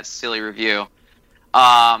wrote that silly review.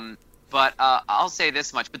 But I'll say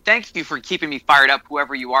this much. But thank you for keeping me fired up,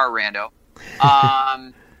 whoever you are, Rando.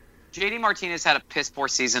 JD Martinez had a piss-poor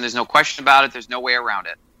season. There's no question about it. There's no way around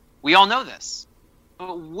it. We all know this.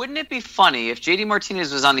 But wouldn't it be funny if JD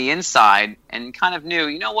Martinez was on the inside and kind of knew,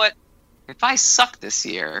 you know what? If I suck this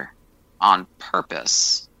year on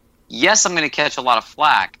purpose, yes, I'm going to catch a lot of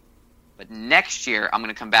flack. But next year, I'm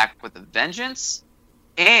going to come back with a vengeance,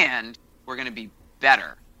 and we're going to be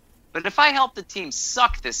better. But if I help the team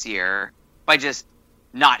suck this year by just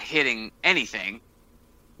not hitting anything,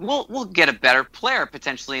 we'll get a better player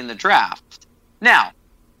potentially in the draft. Now,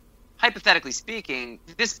 hypothetically speaking,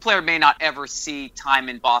 this player may not ever see time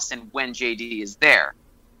in Boston when JD is there.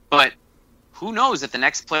 But who knows if the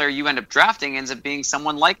next player you end up drafting ends up being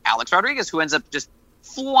someone like Alex Rodriguez, who ends up just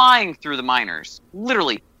flying through the minors.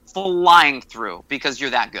 Literally flying through because you're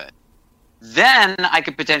that good. Then I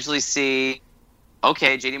could potentially see,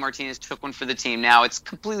 okay, JD Martinez took one for the team. Now, it's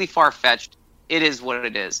completely far-fetched. It is what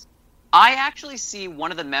it is. I actually see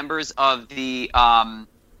one of the members of the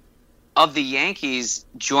Yankees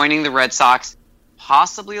joining the Red Sox,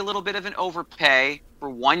 possibly a little bit of an overpay for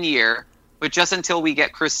 1 year, but just until we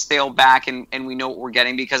get Chris Sale back and we know what we're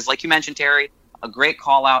getting. Because, like you mentioned, Terry, a great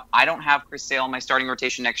call-out. I don't have Chris Sale in my starting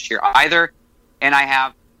rotation next year either, and I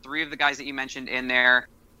have 3 of the guys that you mentioned in there.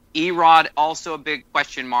 Erod, also a big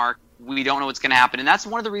question mark. We don't know what's going to happen. And that's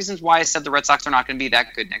one of the reasons why I said the Red Sox are not going to be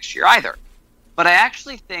that good next year either. But I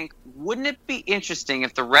actually think, wouldn't it be interesting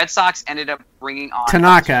if the Red Sox ended up bringing on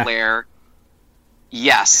Tanaka. a player?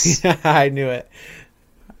 Yes. I knew it.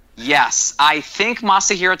 Yes. I think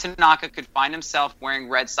Masahiro Tanaka could find himself wearing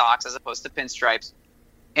Red Sox as opposed to pinstripes.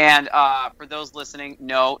 And for those listening,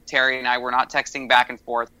 no, Terry and I were not texting back and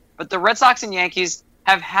forth. But the Red Sox and Yankees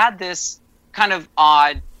have had this kind of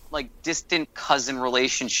odd, like, distant cousin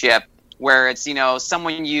relationship where it's,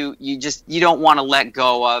 someone you don't want to let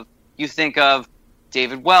go of. You think of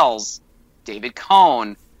David Wells, David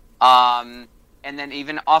Cohn, and then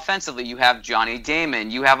even offensively, you have Johnny Damon.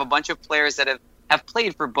 You have a bunch of players that have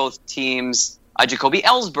played for both teams. Jacoby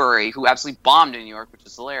Ellsbury, who absolutely bombed in New York, which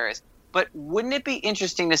is hilarious. But wouldn't it be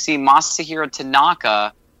interesting to see Masahiro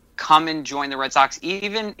Tanaka come and join the Red Sox,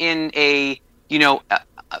 even in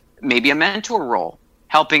maybe a mentor role,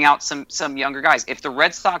 helping out some younger guys? If the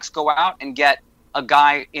Red Sox go out and get a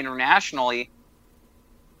guy internationally,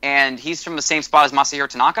 and he's from the same spot as Masahiro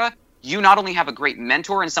Tanaka, you not only have a great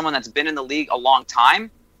mentor and someone that's been in the league a long time,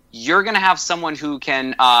 you're going to have someone who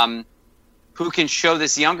can show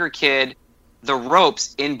this younger kid the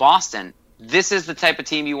ropes in Boston. This is the type of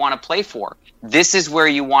team you want to play for. This is where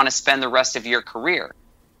you want to spend the rest of your career.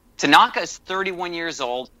 Tanaka is 31 years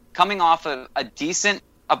old, coming off a decent,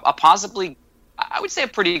 a possibly, I would say a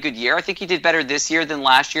pretty good year. I think he did better this year than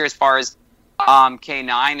last year as far as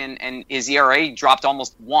K9, and his ERA dropped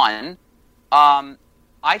almost 1.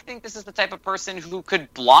 I think this is the type of person who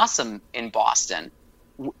could blossom in Boston.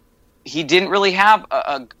 He didn't really have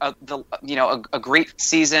a great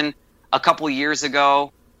season a couple years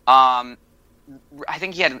ago. I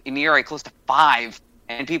think he had an ERA close to 5,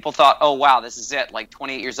 and people thought, oh wow, this is it. Like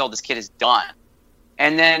 28 years old, this kid is done.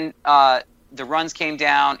 And then The runs came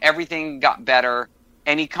down. Everything got better.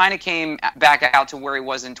 And he kind of came back out to where he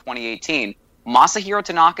was in 2018. Masahiro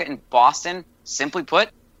Tanaka in Boston, simply put,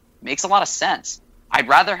 makes a lot of sense. I'd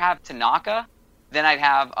rather have Tanaka than I'd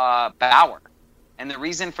have Bauer. And the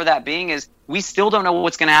reason for that being is we still don't know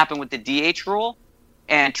what's going to happen with the DH rule.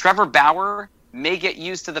 And Trevor Bauer may get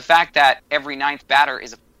used to the fact that every ninth batter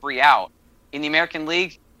is a free out. In the American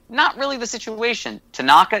League, not really the situation.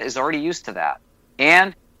 Tanaka is already used to that.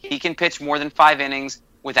 And he can pitch more than 5 innings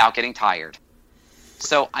without getting tired.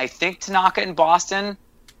 So I think Tanaka in Boston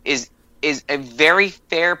is a very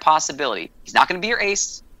fair possibility. He's not going to be your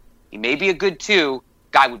ace. He may be a good 2.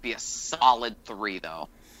 Guy would be a solid 3, though.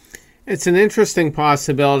 It's an interesting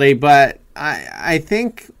possibility, but I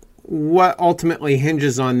think what ultimately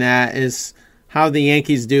hinges on that is how the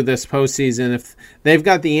Yankees do this postseason. If they've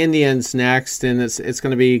got the Indians next, and it's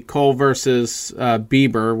going to be Cole versus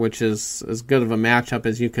Bieber, which is as good of a matchup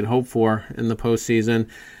as you could hope for in the postseason.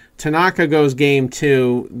 Tanaka goes game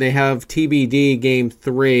 2. They have TBD game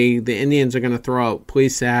 3. The Indians are going to throw out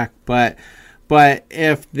Plesac, but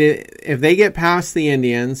if they get past the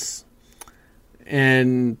Indians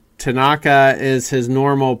and Tanaka is his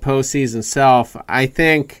normal postseason self, I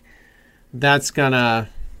think that's going to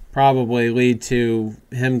probably lead to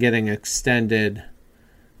him getting extended,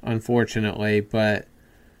 unfortunately, but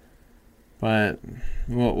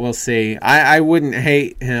we'll see. I wouldn't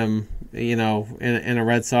hate him, in a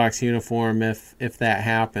Red Sox uniform if that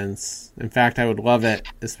happens. In fact, I would love it,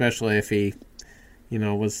 especially if he,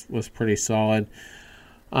 was pretty solid.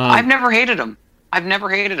 I've never hated him.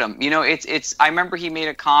 It's. I remember he made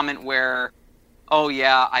a comment where, "Oh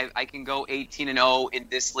yeah, I can go 18-0 in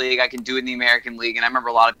this league. I can do it in the American League." And I remember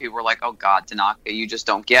a lot of people were like, "Oh God, Tanaka, you just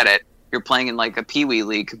don't get it. You're playing in like a Pee Wee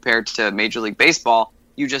league compared to Major League Baseball.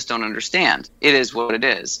 You just don't understand. It is what it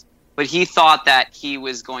is." But he thought that he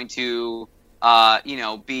was going to,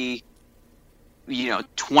 be,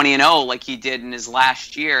 20-0 like he did in his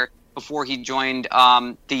last year before he joined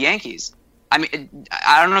the Yankees. I mean,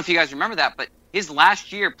 I don't know if you guys remember that, but his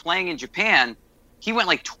last year playing in Japan, he went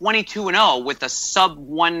like 22-0 with a sub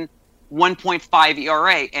 1.5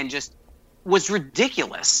 ERA and just was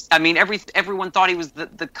ridiculous. I mean, everyone thought he was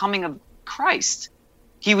the coming of Christ.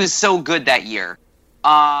 He was so good that year.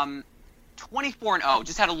 24-0,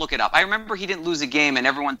 just had to look it up. I remember he didn't lose a game, and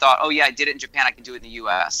everyone thought, "Oh yeah, I did it in Japan. I can do it in the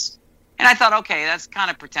U.S." And I thought, okay, that's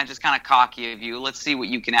kind of pretentious, kind of cocky of you. Let's see what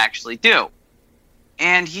you can actually do.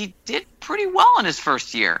 And he did pretty well in his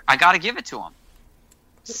first year. I got to give it to him.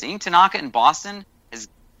 Seeing Tanaka in Boston has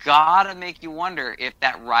got to make you wonder if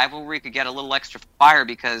that rivalry could get a little extra fire,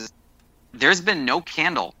 because there's been no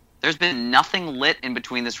candle. There's been nothing lit in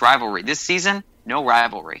between this rivalry. This season, no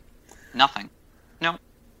rivalry. Nothing. No.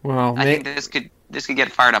 Well, I think this could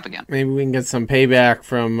get fired up again. Maybe we can get some payback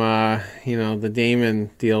from the Damon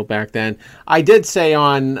deal back then. I did say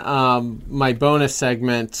on my bonus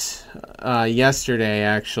segment yesterday,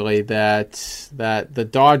 actually, that the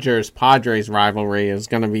Dodgers-Padres rivalry is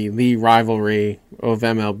going to be the rivalry of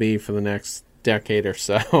MLB for the next decade or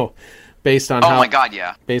so, based on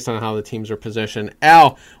how the teams are positioned.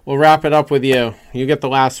 Al, we'll wrap it up with you. You get the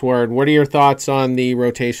last word. What are your thoughts on the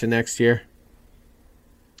rotation next year?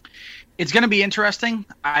 It's going to be interesting.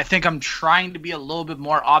 I think I'm trying to be a little bit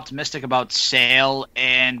more optimistic about Sale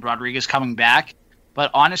and Rodriguez coming back.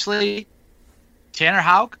 But honestly, Tanner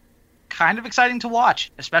Houck, kind of exciting to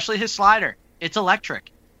watch, especially his slider. It's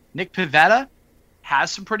electric. Nick Pivetta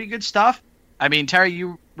has some pretty good stuff. I mean, Terry,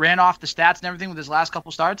 you ran off the stats and everything with his last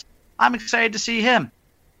couple starts. I'm excited to see him.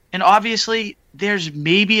 And obviously, there's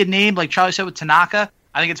maybe a name, like Charlie said with Tanaka.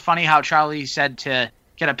 I think it's funny how Charlie said to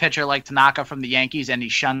get a pitcher like Tanaka from the Yankees, and he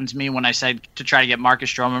shuns me when I said to try to get Marcus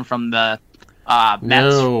Stroman from the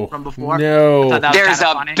Mets from before. No. There's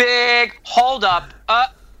a big hold up.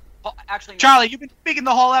 Actually, no. Charlie, you've been speaking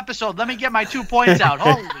the whole episode. Let me get my 2 points out.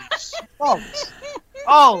 Holy smokes.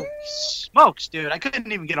 Holy smokes, dude. I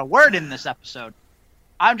couldn't even get a word in this episode.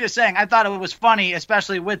 I'm just saying, I thought it was funny,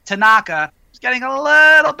 especially with Tanaka. He's getting a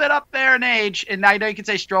little bit up there in age, and I know you can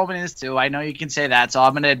say Stroman is too. I know you can say that, so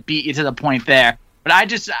I'm going to beat you to the point there.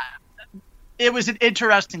 But it was an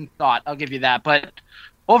interesting thought. I'll give you that. But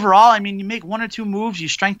overall, I mean, you make 1 or 2 moves, you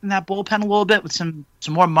strengthen that bullpen a little bit with some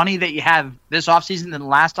more money that you have this offseason than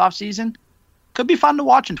last offseason. Could be fun to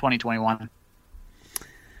watch in 2021.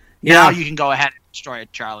 Yeah. Now you can go ahead and destroy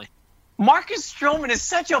it, Charlie. Marcus Stroman is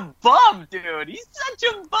such a bum, dude. He's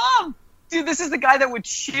such a bum. Dude, this is the guy that would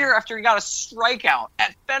cheer after he got a strikeout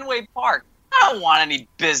at Fenway Park. I don't want any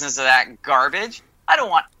business of that garbage. I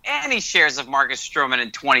don't want any shares of Marcus Stroman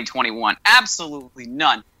in 2021. Absolutely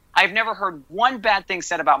none. I've never heard one bad thing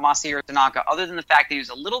said about Masahiro Tanaka other than the fact that he was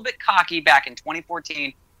a little bit cocky back in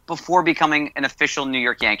 2014 before becoming an official New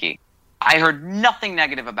York Yankee. I heard nothing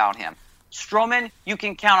negative about him. Stroman, you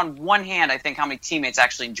can count on one hand, I think, how many teammates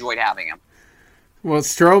actually enjoyed having him. Well,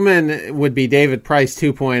 Stroman would be David Price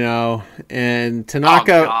 2.0, and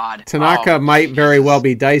Tanaka might very well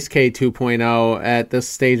be Daisuke 2.0 at this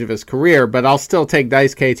stage of his career, but I'll still take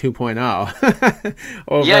Daisuke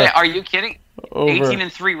 2.0. Yeah, are you kidding?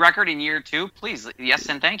 18-3 record in year 2? Please, yes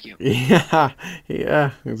and thank you.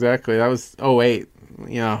 Yeah, exactly. That was 08.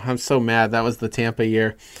 I'm so mad. That was the Tampa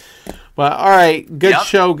year. But all right, good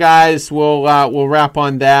show, guys. We'll wrap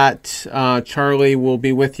on that. Charlie will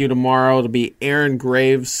be with you tomorrow. It'll be Aaron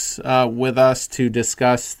Graves with us to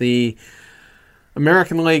discuss the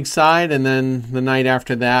American League side, and then the night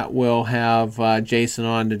after that, we'll have Jason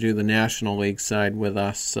on to do the National League side with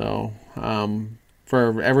us. So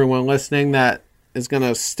for everyone listening that is going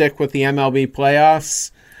to stick with the MLB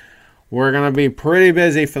playoffs, we're going to be pretty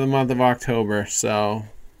busy for the month of October. So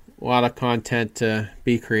a lot of content to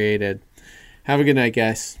be created. Have a good night,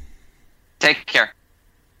 guys. Take care.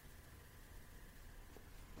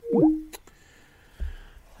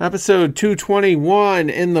 Episode 221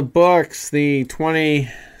 in the books. The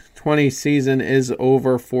 2020 season is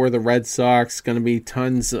over for the Red Sox. Going to be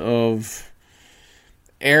tons of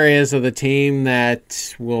areas of the team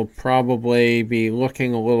that will probably be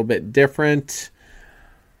looking a little bit different.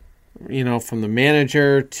 From the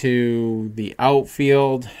manager to the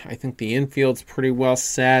outfield. I think the infield's pretty well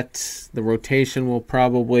set. The rotation will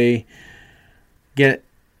probably get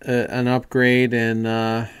an upgrade,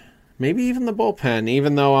 and maybe even the bullpen,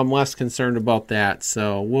 even though I'm less concerned about that.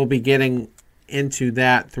 So we'll be getting into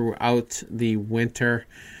that throughout the winter.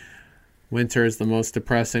 Winter is the most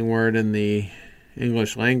depressing word in the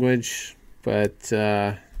English language, but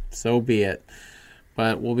so be it.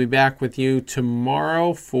 But we'll be back with you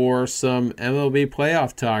tomorrow for some MLB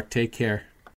playoff talk. Take care.